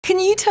Can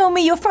you tell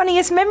me your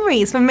funniest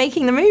memories from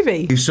making the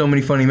movie? We have so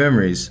many funny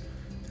memories.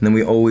 And then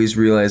we always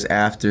realize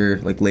after,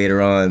 like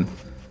later on,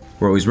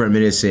 we're always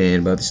reminiscing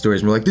about the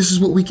stories. And we're like, this is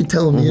what we could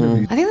tell in the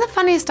interview. I think the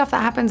funniest stuff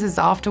that happens is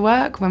after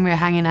work, when we're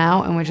hanging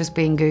out and we're just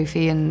being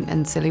goofy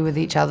and silly with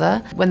each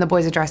other. When the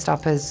boys are dressed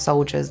up as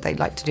soldiers, they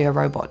like to do a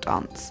robot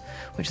dance,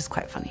 which is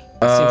quite funny.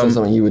 It seems like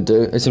something you would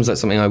do. It seems like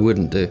something I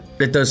wouldn't do.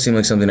 It does seem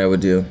like something I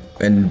would do,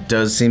 and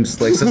does seem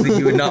like something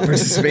you would not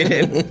participate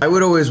in. I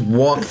would always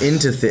walk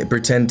into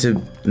pretend to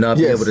not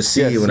be able to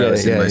see when I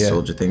was in my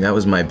soldier thing. That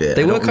was my bit.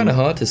 They were kind of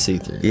hard to see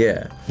through.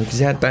 Yeah. Because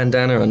he had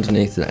bandana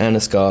underneath it, and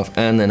a scarf,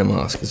 and then a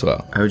mask as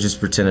well. I would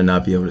just pretend to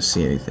not be able to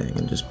see anything,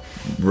 and just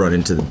run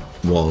into the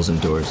walls and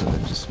doors, and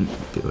then just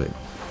be like,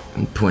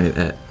 and point it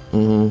at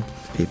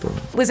people.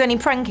 Was there any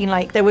pranking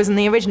like there was in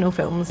the original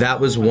films? That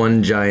was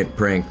one giant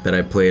prank that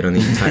I played on the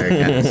entire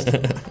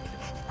cast.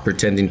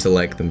 Pretending to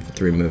like them for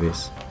 3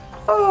 movies.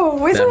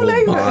 Oh, it's that all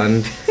whole over.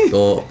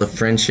 bond, the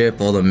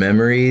friendship, all the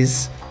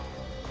memories.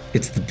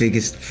 It's the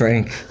biggest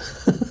prank.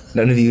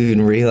 None of you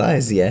even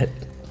realize yet.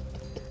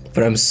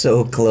 But I'm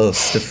so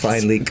close to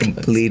finally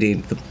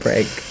completing the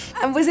prank.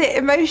 And was it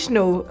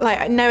emotional,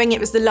 like knowing it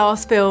was the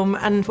last film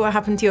and what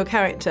happened to your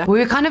character? We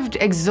were kind of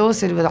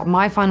exhausted with it.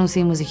 My final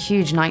scene was a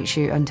huge night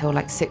shoot until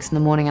like 6 in the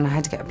morning, and I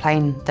had to get a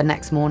plane the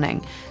next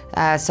morning.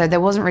 So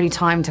there wasn't really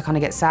time to kind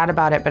of get sad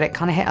about it, but it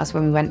kind of hit us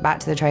when we went back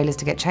to the trailers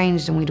to get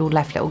changed, and we'd all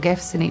left little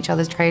gifts in each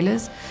other's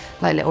trailers,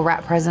 like little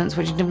wrap presents,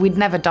 which we'd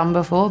never done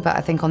before, but I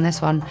think on this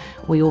one,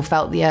 we all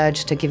felt the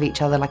urge to give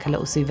each other like a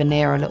little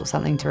souvenir or a little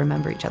something to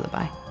remember each other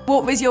by.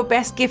 What was your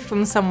best gift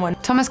from someone?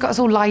 Thomas got us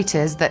all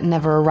lighters that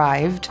never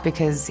arrived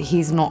because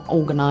he's not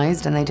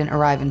organised and they didn't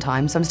arrive in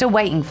time. So I'm still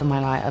waiting for my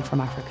lighter from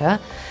Africa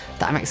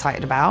that I'm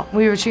excited about.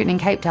 We were shooting in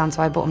Cape Town,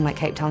 so I bought him like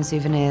Cape Town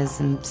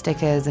souvenirs and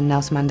stickers and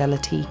Nelson Mandela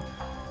tea.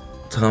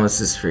 Thomas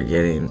is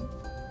forgetting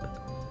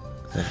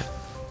that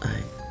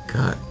I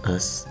got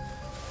us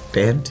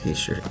band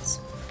t-shirts.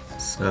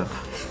 So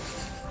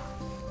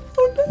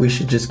we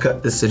should just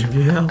cut this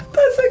interview out.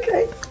 That's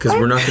okay. Because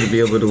we're not going to be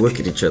able to look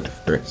at each other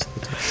for the rest of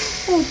the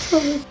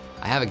time.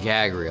 I have a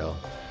gag reel.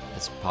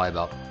 It's probably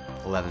about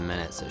 11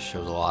 minutes. It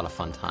shows a lot of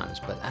fun times.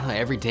 But I don't know,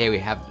 every day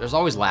there's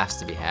always laughs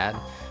to be had.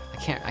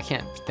 I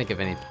can't think of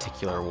any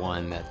particular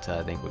one that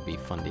I think would be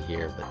fun to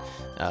hear,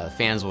 but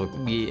fans will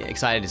be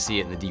excited to see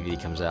it when the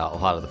DVD comes out, a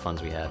lot of the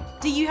funs we had.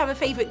 Do you have a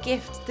favourite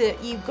gift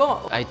that you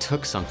got? I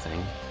took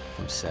something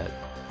from set,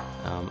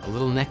 a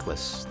little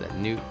necklace that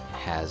Newt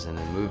has in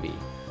the movie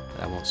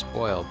that I won't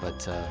spoil,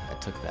 but I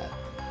took that.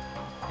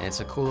 And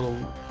it's a cool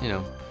little, you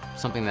know,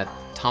 something that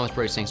Thomas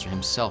Brodie-Sangster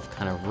himself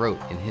kind of wrote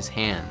in his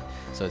hand.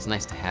 So it's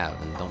nice to have,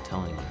 and don't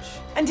tell anyone.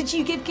 And did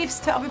you give gifts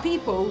to other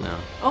people? No.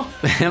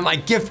 Oh. My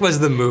gift was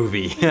the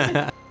movie.